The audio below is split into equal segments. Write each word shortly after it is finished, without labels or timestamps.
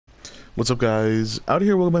What's up, guys? Out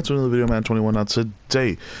here, welcome back to another video, Man 21. Now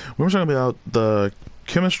today, we're talking about the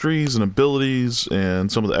chemistries and abilities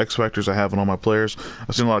and some of the X factors I have on all my players.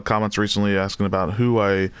 I've seen a lot of comments recently asking about who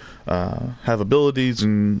I have abilities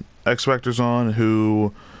and X factors on,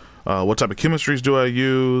 what type of chemistries do I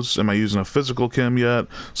use? Am I using a physical chem yet?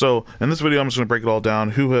 So in this video, I'm just going to break it all down.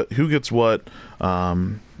 Who gets what?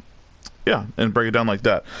 Yeah, and break it down like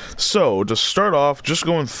that. So to start off, just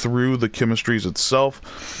going through the chemistries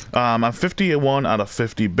itself, I'm 51 out of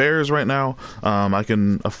 50 bears right now. I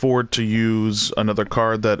can afford to use another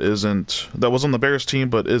card that was on the Bears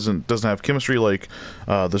team but doesn't have chemistry, like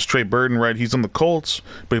this Trey Burton, right? He's on the Colts,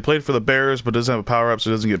 but he played for the Bears but doesn't have a power up,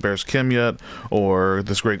 so he doesn't get Bears chem yet. Or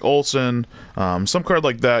this Greg Olsen, some card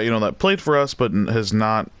like that, that played for us but has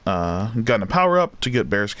not gotten a power up to get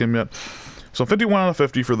Bears chem yet. So 51 out of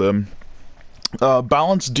 50 for them.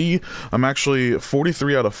 Balance D, I'm actually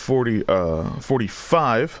 43 out of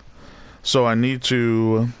 45, so I need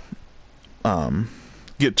to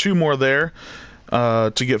get 2 more there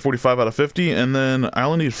to get 45 out of 50, and then I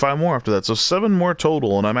only need 5 more after that, so 7 more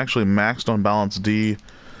total, and I'm actually maxed on Balance D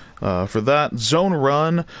for that. Zone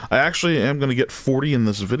Run, I actually am going to get 40 in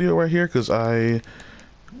this video right here, because I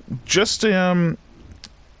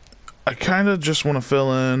kind of just want to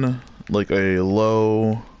fill in like a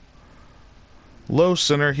low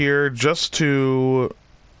center here just to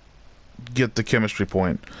get the chemistry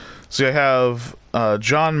point. See, I have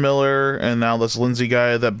John Miller and now this Lindsey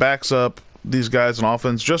guy that backs up these guys in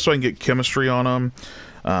offense just so I can get chemistry on them.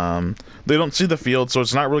 They don't see the field, so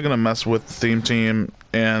it's not really going to mess with the theme team.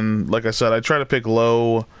 And like I said, I try to pick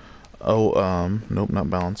low. Nope, not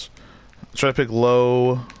balance. I try to pick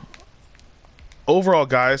low overall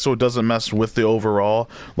guys so it doesn't mess with the overall.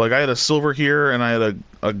 Like I had a silver here and I had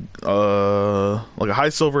a high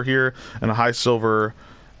silver here and a high silver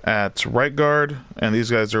at right guard, and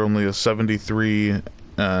these guys are only a 73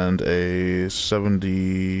 and a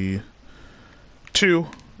 72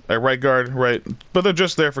 at right guard, right? But they're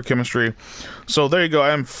just there for chemistry. So there you go.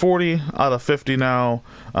 I am 40 out of 50 now.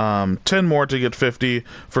 10 more to get 50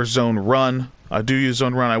 for Zone Run. I do use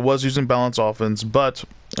Zone Run. I was using Balance Offense, but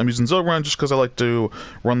I'm using Zone Run just because I like to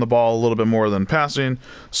run the ball a little bit more than passing.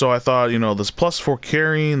 So I thought, this +4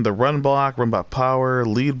 carrying, the run block power,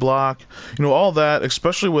 lead block, all that,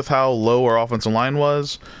 especially with how low our offensive line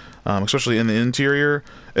was, especially in the interior,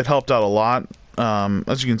 it helped out a lot.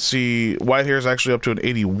 As you can see, Whitehair is actually up to an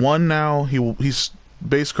 81 now. He's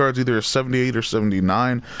base cards either a 78 or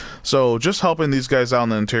 79, so just helping these guys out in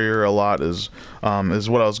the interior a lot is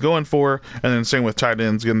what I was going for. And then same with tight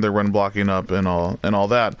ends, getting their run blocking up and all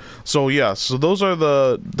that. So yeah, so those are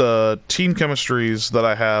the team chemistries that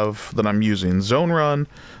I have that I'm using: Zone Run,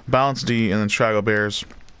 Balance D, and then Chicago Bears.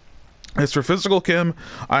 As for physical chem,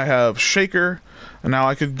 I have Shaker. Now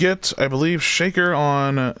I could get, I believe, Shaker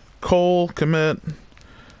on Cole, Commit,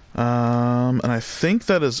 and I think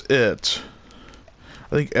that is it.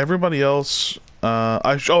 I think everybody else,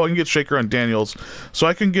 I can get Shaker on Daniels, so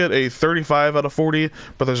I can get a 35 out of 40,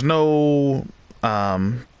 but there's no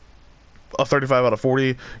a 35 out of 40.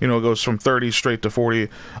 It goes from 30 straight to 40,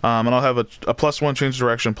 and I'll have a +1 change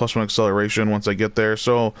direction, +1 acceleration once I get there.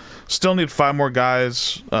 So still need 5 more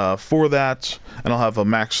guys for that, and I'll have a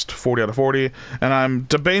maxed 40 out of 40. And I'm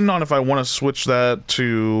debating on if I want to switch that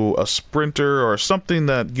to a sprinter or something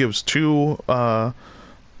that gives 2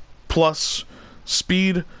 plus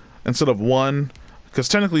speed instead of 1, because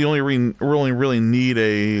technically you only really need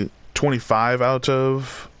a 25 out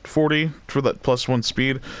of 40 for that +1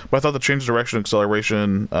 speed. But I thought the change direction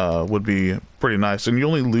acceleration would be pretty nice, and you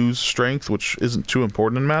only lose strength, which isn't too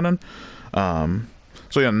important in Madden.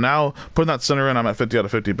 So yeah, now putting that center in, I'm at 50 out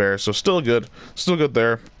of 50 bears, so still good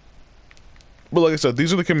there. But like I said,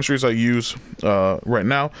 these are the chemistries I use right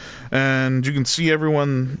now. And you can see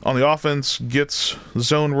everyone on the offense gets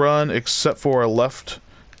Zone Run except for our left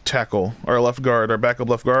tackle, our left guard, our backup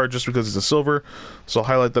left guard, just because he's a silver. So I'll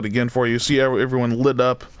highlight that again for you. See everyone lit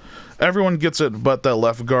up. Everyone gets it but that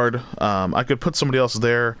left guard. I could put somebody else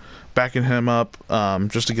there, backing him up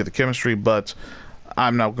just to get the chemistry, but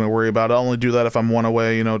I'm not going to worry about it. I'll only do that if I'm 1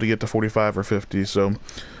 away, to get to 45 or 50. So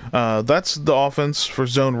that's the offense for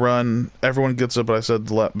Zone Run. Everyone gets it, but I said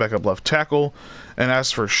the backup left tackle. And as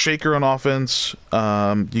for Shaker on offense,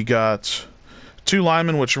 you got 2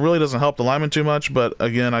 linemen, which really doesn't help the linemen too much, but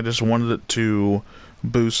again, I just wanted it to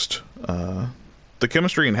boost the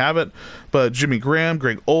chemistry and have it. But Jimmy Graham,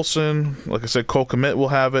 Greg Olsen, like I said, Cole Komet will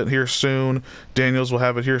have it here soon. Daniels will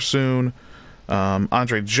have it here soon.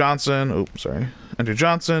 Andre Johnson,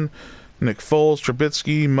 Nick Foles,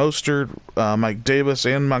 Trubisky, Mostert, Mike Davis,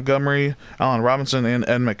 and Montgomery, Allen Robinson, and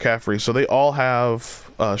Ed McCaffrey. So they all have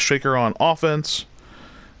Shaker on offense,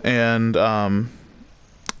 and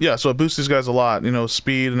yeah, so it boosts these guys a lot. You know,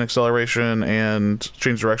 speed and acceleration and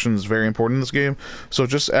change direction is very important in this game. So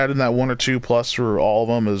just adding that 1 or 2 plus for all of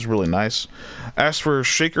them is really nice. As for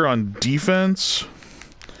Shaker on defense,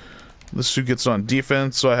 this who gets on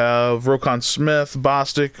defense. So I have Roquan Smith,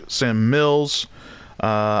 Bostic, Sam Mills.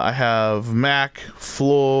 I have Mac,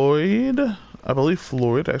 Floyd. I believe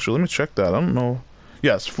Floyd. Actually, let me check that. I don't know.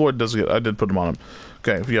 Yes, Floyd does get. I did put him on him.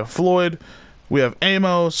 Okay, we have Floyd. We have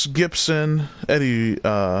Amos, Gibson, Eddie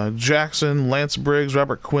Jackson, Lance Briggs,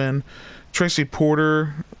 Robert Quinn, Tracy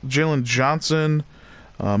Porter, Jalen Johnson,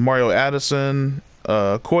 Mario Addison,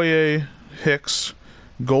 Koye, Hicks,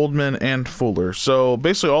 Goldman, and Fuller. So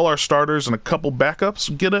basically all our starters and a couple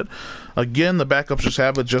backups get it. Again, the backups just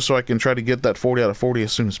have it just so I can try to get that 40 out of 40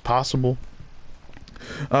 as soon as possible.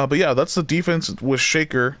 But yeah, that's the defense with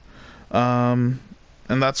Shaker. And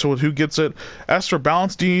that's who gets it. As for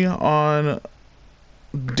Balance D on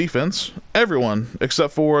defense, everyone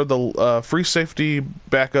except for the free safety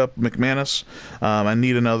backup McManus. I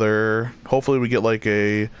need another. Hopefully we get like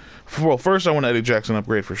a. Well, first I want Eddie Jackson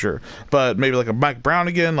upgrade for sure, but maybe like a Mike Brown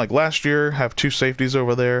again, like last year. Have 2 safeties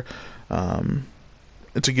over there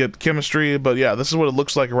to get chemistry. But yeah, this is what it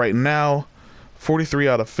looks like right now. 43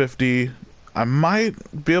 out of 50. I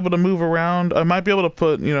might be able to move around. I might be able to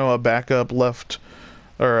put, you know, a backup left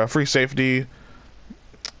or a free safety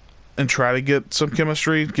and try to get some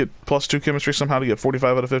chemistry, get +2 chemistry somehow to get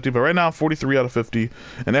 45 out of 50. But right now, 43 out of 50,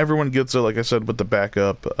 and everyone gets it, like I said, with the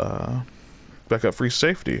backup free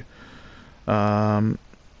safety.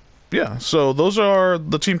 Yeah, so those are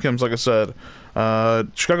the team chems, like I said.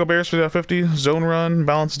 Chicago Bears 50 out of 50, Zone Run,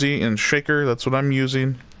 Balance D, and Shaker. That's what I'm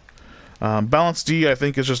using. Balance D, I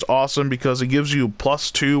think, is just awesome because it gives you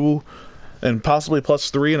 +2 and possibly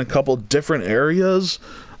 +3 in a couple different areas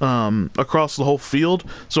across the whole field.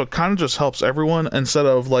 So it kind of just helps everyone instead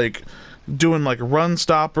of like doing like run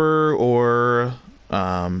stopper or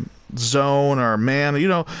zone or man, you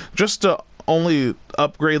know, just to only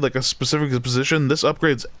upgrade like a specific position. This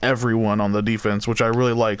upgrades everyone on the defense, which I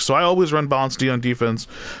really like. So I always run Balance D on defense.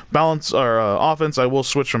 Balance or offense, I will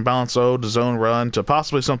switch from Balance O to Zone Run to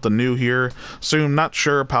possibly something new here soon. Not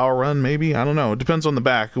sure. Power Run, maybe. I don't know. It depends on the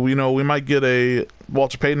back. We know we might get a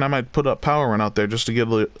Walter Payton. I might put up Power Run out there just to get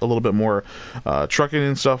a little bit more trucking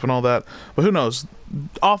and stuff and all that. But who knows?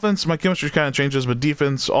 Offense, my chemistry kind of changes, but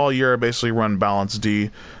defense, all year I basically run Balance D.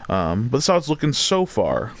 But that's how it's looking so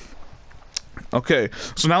far. Okay,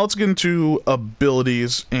 so now let's get into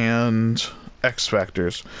abilities and X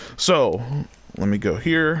Factors. So, let me go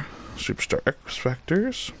here. Superstar X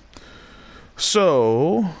Factors.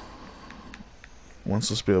 So, once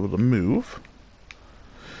let's be able to move.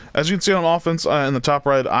 As you can see on offense, in the top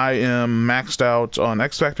right, I am maxed out on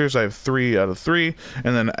X Factors. I have 3 out of 3.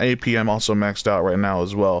 And then AP, I'm also maxed out right now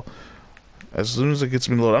as well. As soon as it gets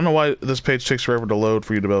me loaded. I don't know why this page takes forever to load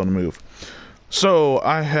for you to be able to move. So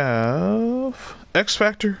I have X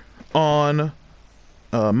Factor on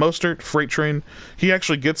Mostert, Freight Train. He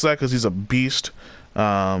actually gets that because he's a beast.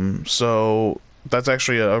 So that's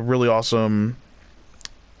actually a really awesome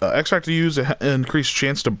X Factor to use. Increased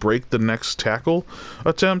chance to break the next tackle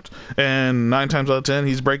attempt. And 9 times out of 10,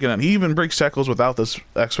 he's breaking it. He even breaks tackles without this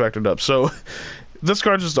X Factored up. So this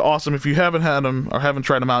card is just awesome. If you haven't had him or haven't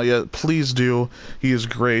tried him out yet, please do. He is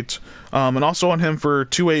great. And also on him for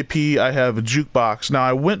 2 AP, I have Jukebox. Now,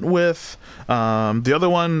 I went with the other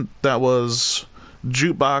one that was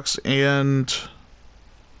Jukebox and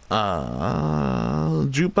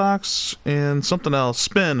something else,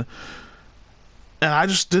 Spin. And I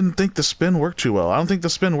just didn't think the spin worked too well. I don't think the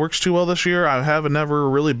spin works too well this year. I haven't never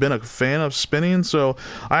really been a fan of spinning, so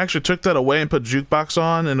I actually took that away and put Jukebox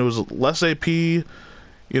on, and it was less AP, you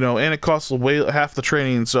know, and it costs way half the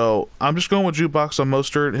training. So I'm just going with Jukebox on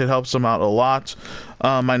Mostert. It helps them out a lot.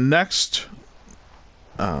 My next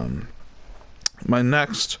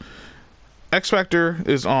X Factor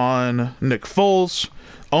is on Nick Foles.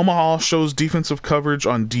 Omaha shows defensive coverage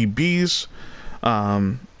on DBs.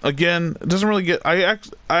 Again, it doesn't really get... I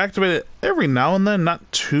activate it every now and then,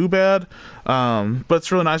 not too bad. But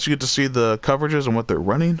it's really nice you get to see the coverages and what they're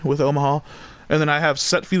running with Omaha. And then I have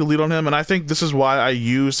set feet elite on him, and I think this is why I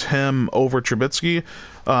use him over Trubisky.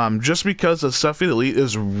 Just because the set feet elite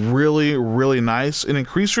is really, really nice. It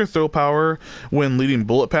increases your throw power when leading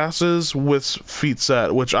bullet passes with feet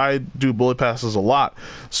set, which I do bullet passes a lot.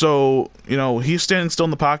 So, you know, he's standing still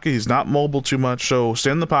in the pocket. He's not mobile too much. So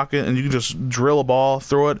stand in the pocket, and you can just drill a ball,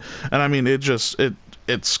 throw it. And I mean, it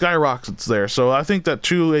it skyrockets there. So I think that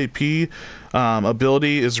 2 AP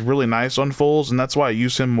ability is really nice on Foles, and that's why I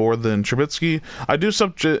use him more than Trubisky. I do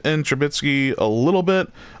sub in Trubisky a little bit,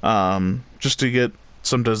 just to get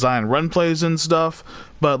some design run plays and stuff.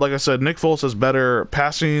 But like I said, Nick Foles has better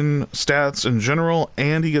passing stats in general,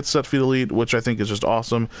 and he gets set feet elite, which I think is just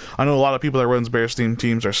awesome. I know a lot of people that runs Bears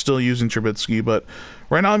teams are still using Trubisky, but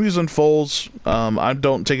right now I'm using Foles. I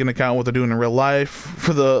don't take into account what they're doing in real life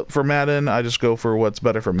for Madden. I just go for what's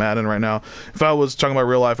better for Madden right now. If I was talking about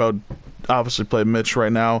real life, I would obviously play Mitch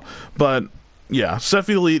right now. But yeah, set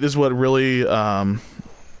feet elite is what really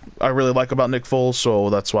I really like about Nick Foles,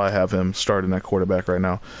 so that's why I have him starting at quarterback right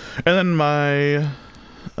now. And then my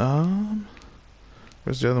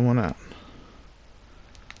where's the other one at?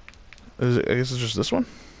 I guess it's just this one.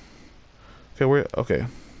 Okay, okay.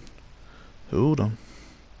 Hold on.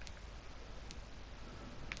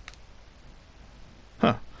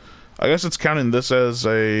 Huh. I guess it's counting this as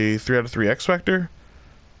a 3 out of 3 X Factor,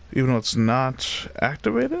 even though it's not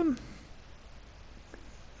activated.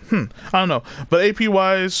 I don't know. But AP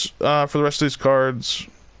wise, for the rest of these cards,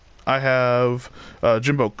 I have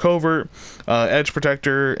Jimbo Covert, Edge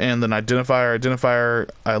Protector, and then Identifier. Identifier,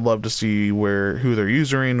 I love to see who they're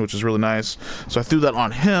using, which is really nice. So I threw that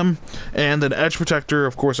on him. And then Edge Protector,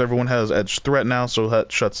 of course, everyone has Edge Threat now, so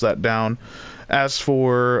that shuts that down. As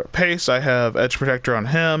for Pace, I have Edge Protector on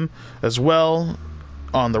him as well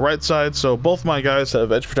on the right side. So both my guys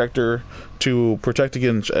have Edge Protector to protect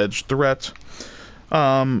against Edge Threat.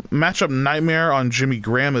 Matchup Nightmare on Jimmy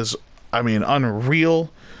Graham is, I mean, unreal.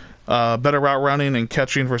 Better route running and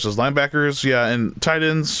catching versus linebackers. Yeah, and tight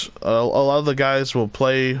ends, a lot of the guys will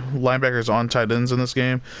play linebackers on tight ends in this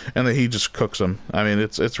game, and then he just cooks them. I mean,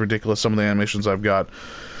 it's ridiculous. Some of the animations I've got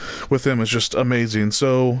with him is just amazing.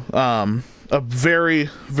 So, a very,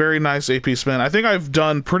 very nice AP spin. I think I've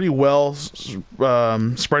done pretty well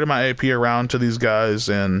spreading my AP around to these guys,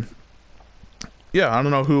 and yeah, I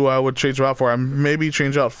don't know who I would change out for. I maybe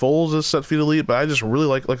change out Foles as set feet elite, but I just really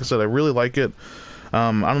like I said, I really like it. I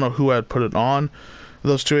don't know who I'd put it on,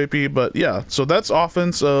 those 2 AP, but yeah, so that's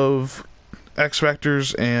offense of X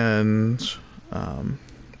Factors and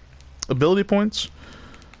ability points.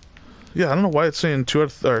 Yeah, I don't know why it's saying 3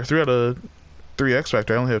 out of 3 X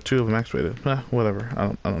Factor. I only have 2 of them activated. Whatever.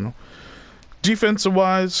 I don't know. Defensive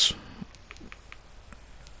wise,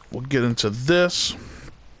 we'll get into this.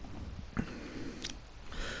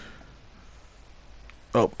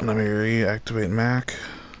 Oh, let me reactivate Mac.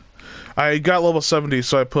 I got level 70,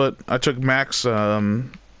 so I took Max.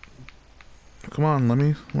 Come on, let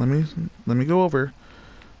me go over.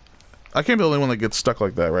 I can't be the only one that gets stuck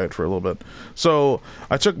like that, right, for a little bit. So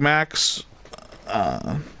I took Max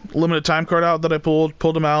limited time card out that I pulled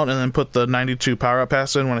him out, and then put the 92 power up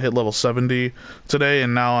pass in when I hit level 70 today.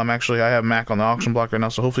 And now I have Mac on the auction block right now,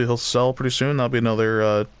 so hopefully he'll sell pretty soon. That'll be another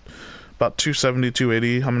about 270,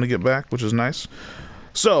 280 I'm gonna get back, which is nice.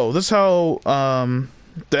 So this is how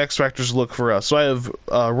the X Factors look for us. So I have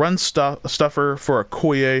Run Stuffer for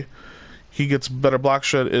Okoye. He gets better block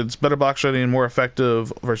shed. It's better block shedding and more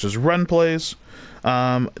effective versus run plays.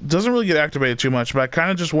 Doesn't really get activated too much, but I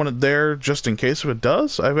kind of just want it there just in case if it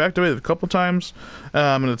does. I've activated it a couple times,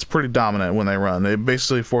 and it's pretty dominant when they run. It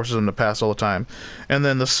basically forces them to pass all the time. And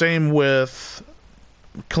then the same with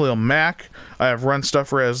Khalil Mack. I have Run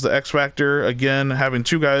Stuffer as the X Factor. Again, having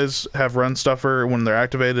 2 guys have Run Stuffer when they're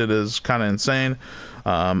activated is kind of insane.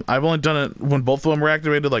 I've only done it when both of them were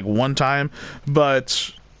activated like 1 time,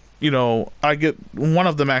 but you know, I get one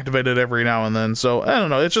of them activated every now and then, so I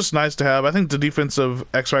don't know, it's just nice to have. I think the defensive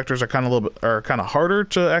X Factors are kind of harder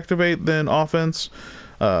to activate than offense.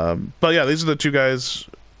 But yeah, these are the 2 guys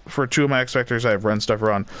for 2 of my X Factors I have Run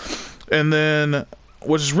Stuffer on. And then,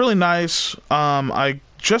 which is really nice, I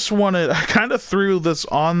kind of threw this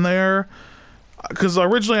on there because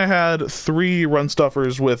originally I had 3 Run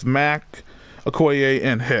Stuffers with Mac, Okoye,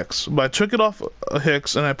 and Hicks, but I took it off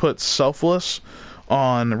Hicks and I put Selfless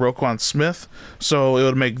on Roquan Smith, so it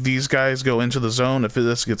would make these guys go into the zone if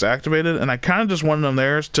this gets activated. And I kind of just wanted them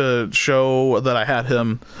there to show that I had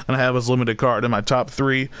him and I have his limited card in my top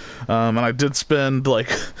 3. And I did spend like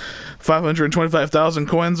 525,000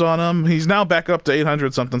 coins on him. He's now back up to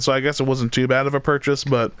 800 something, so I guess it wasn't too bad of a purchase,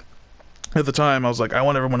 but at the time I was like, I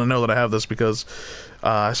want everyone to know that I have this because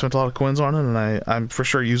I spent a lot of coins on it, and I'm for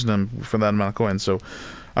sure using them for that amount of coins. So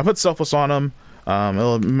I put Selfless on him.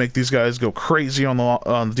 It'll make these guys go crazy on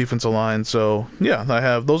the defensive line. So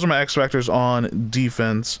yeah, those are my X factors on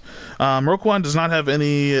defense. Roquan does not have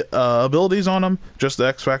any abilities on him, just the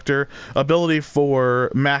X factor. Ability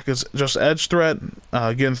for Mac is just edge threat.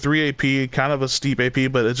 Again, 3 AP, kind of a steep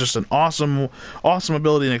AP, but it's just an awesome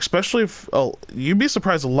ability. And especially if you'd be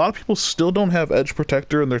surprised, a lot of people still don't have edge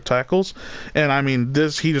protector in their tackles. And I mean,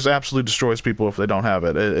 he just absolutely destroys people if they don't have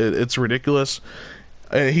it. It's ridiculous.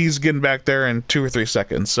 He's getting back there in 2 or 3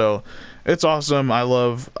 seconds, so it's awesome. I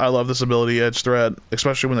love this ability, edge threat,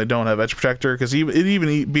 especially when they don't have edge protector, because it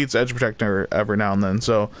even beats edge protector every now and then.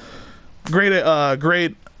 So great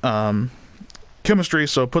chemistry.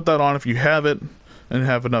 So put that on if you have it and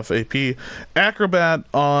have enough AP. Acrobat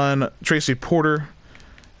on Tracy Porter,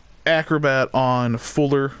 Acrobat on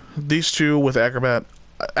Fuller. These two with Acrobat.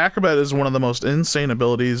 Acrobat is one of the most insane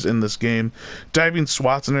abilities in this game. Diving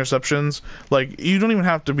swats and interceptions, like, you don't even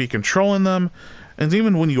have to be controlling them, and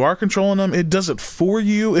even when you are controlling them, it does it for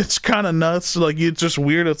you. It's kind of nuts. Like, it's just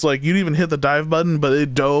weird. It's like you didn't even hit the dive button, but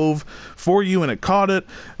it dove for you and it caught it,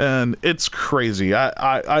 and it's crazy.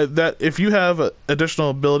 That if you have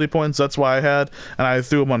additional ability points, that's why I had, and I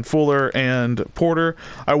threw them on Fuller and Porter.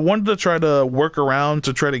 I wanted to try to work around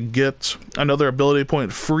to try to get another ability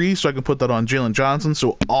point free, so I can put that on Jalen Johnson,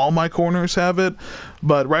 so all my corners have it.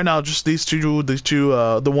 But right now, just these two,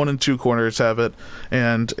 the 1 and 2 corners have it,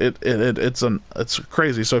 and it's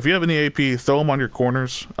crazy. So if you have any AP, throw them on your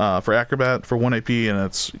corners for Acrobat for 1 AP,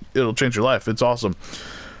 and it'll change your life. It's awesome.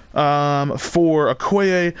 For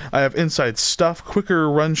Okoye, I have inside stuff, quicker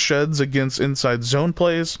run sheds against inside zone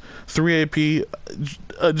plays, 3 AP,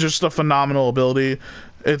 just a phenomenal ability.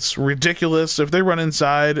 It's ridiculous. If they run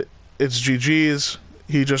inside, it's GG's.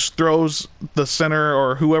 He just throws the center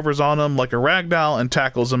or whoever's on him like a ragdoll and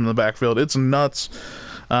tackles him in the backfield. It's nuts.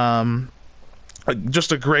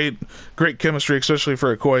 Just a great chemistry, especially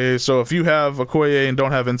for Okoye. So if you have Okoye and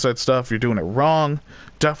don't have inside stuff, you're doing it wrong.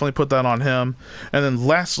 Definitely put that on him. And then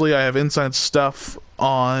lastly, I have inside stuff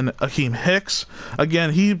on Akeem Hicks.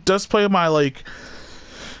 Again, he does play my like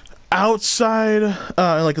outside,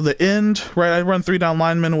 like the end, right? I run 3 down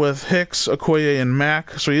linemen with Hicks, Okoye, and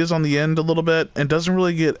Mac, so he is on the end a little bit and doesn't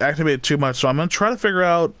really get activated too much. So I'm gonna try to figure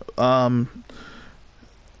out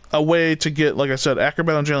a way to get, like I said,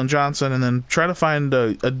 Acrobat on Jalen Johnson, and then try to find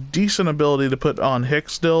a decent ability to put on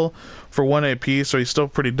Hicks still for 1 AP, so he's still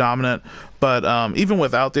pretty dominant. But even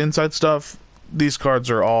without the inside stuff, these cards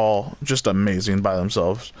are all just amazing by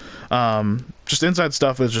themselves. Just inside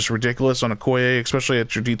stuff is just ridiculous on Okoye, especially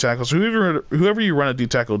at your D tackles. Whoever you run a D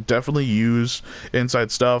tackle, definitely use inside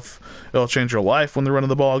stuff. It'll change your life when they're running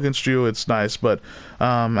the ball against you. It's nice. But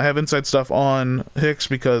I have inside stuff on Hicks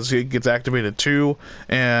because he gets activated too,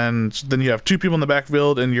 and then you have 2 people in the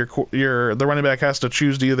backfield, and the running back has to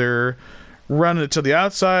choose to either run it to the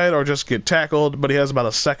outside or just get tackled, but he has about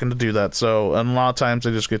a second to do that. So, and a lot of times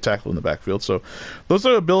they just get tackled in the backfield. So those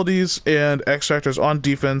are abilities and X factors on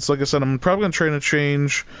defense. Like I said, I'm probably going to try to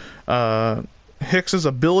change Hicks's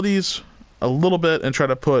abilities a little bit and try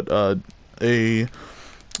to put a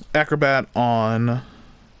Acrobat on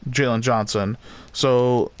Jalen Johnson.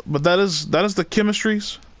 So, but that is the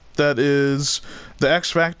chemistries. That is the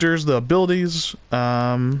X factors, the abilities,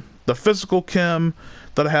 the physical chem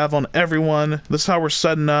that I have on everyone. This is how we're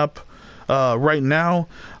setting up right now.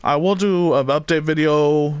 I will do an update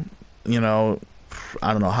video,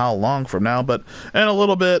 I don't know how long from now, but in a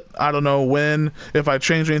little bit. I don't know when, if I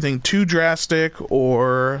change anything too drastic,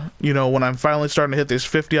 or when I'm finally starting to hit these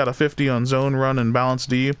 50 out of 50 on zone run and balance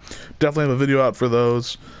D. Definitely have a video out for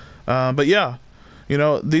those. But yeah,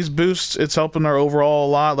 these boosts, it's helping our overall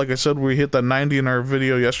a lot. Like I said, we hit that 90 in our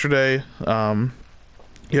video yesterday.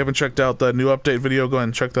 You haven't checked out the new update video, go ahead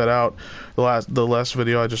and check that out. The last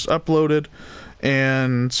video I just uploaded.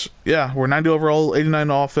 And yeah, we're 90 overall, 89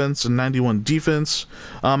 offense, and 91 defense.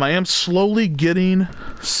 I am slowly getting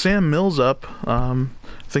Sam Mills up. I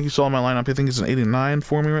think you saw my lineup. I think he's an 89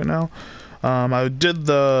 for me right now. I did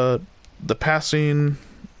the passing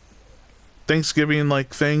Thanksgiving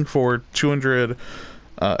like thing for 200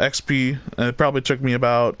 XP, and it probably took me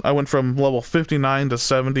I went from level 59 to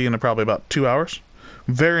 70 in probably about 2 hours.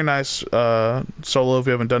 Very nice solo if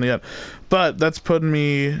you haven't done it yet, but that's putting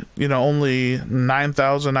me only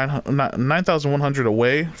 9,100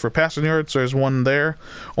 away for passing yards. There's one there,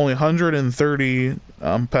 only 130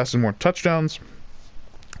 passing more touchdowns,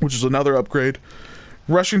 which is another upgrade.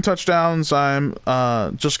 Rushing touchdowns, I'm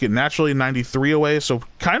just get naturally 93 away, so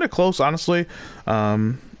kind of close, honestly,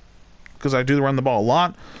 because I do run the ball a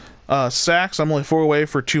lot. Sacks, I'm only 4 away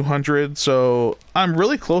for 200, so I'm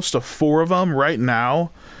really close to 4 of them right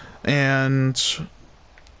now, and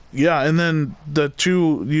yeah, and then the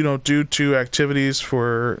two, do two activities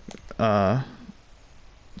for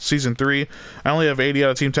season 3. I only have 80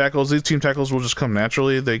 out of team tackles. These team tackles will just come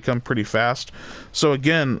naturally. They come pretty fast. So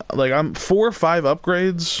again, like, I'm 4 or 5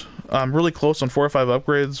 upgrades. I'm really close on 4 or 5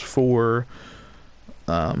 upgrades for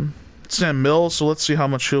Sam Mills. So let's see how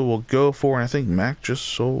much he will go for. And I think Mac just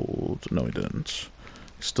sold. No, he didn't.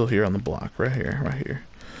 He's still here on the block. Right here.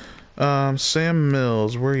 Sam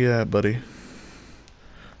Mills, where you at, buddy?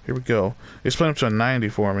 Here we go. He's playing up to a 90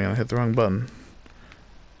 for me, and I hit the wrong button.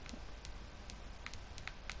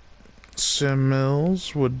 Sam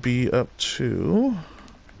Mills would be up to...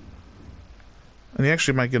 And he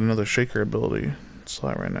actually might get another shaker ability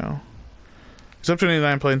slot right now. He's up to an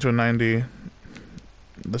 89, playing to a 90.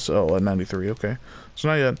 A 93, okay. So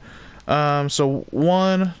not yet. So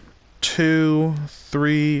 1, 2,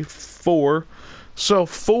 3, 4. So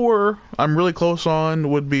 4, I'm really close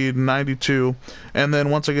on, would be 92. And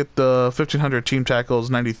then once I get the 1500 team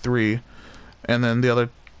tackles, 93. And then the other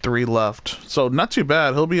 3 left. So not too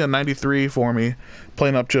bad. He'll be a 93 for me,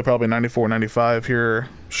 playing up to probably 94, 95 here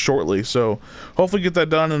shortly. So hopefully get that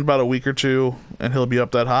done in about a week or 2, and he'll be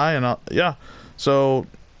up that high. And yeah, so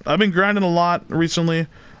I've been grinding a lot recently.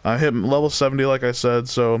 I hit level 70, like I said.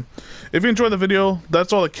 So if you enjoyed the video,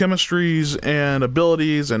 that's all the chemistries and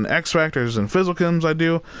abilities and X factors and physicals I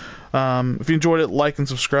do. If you enjoyed it, like and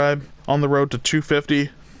subscribe. On the road to 250.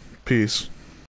 Peace.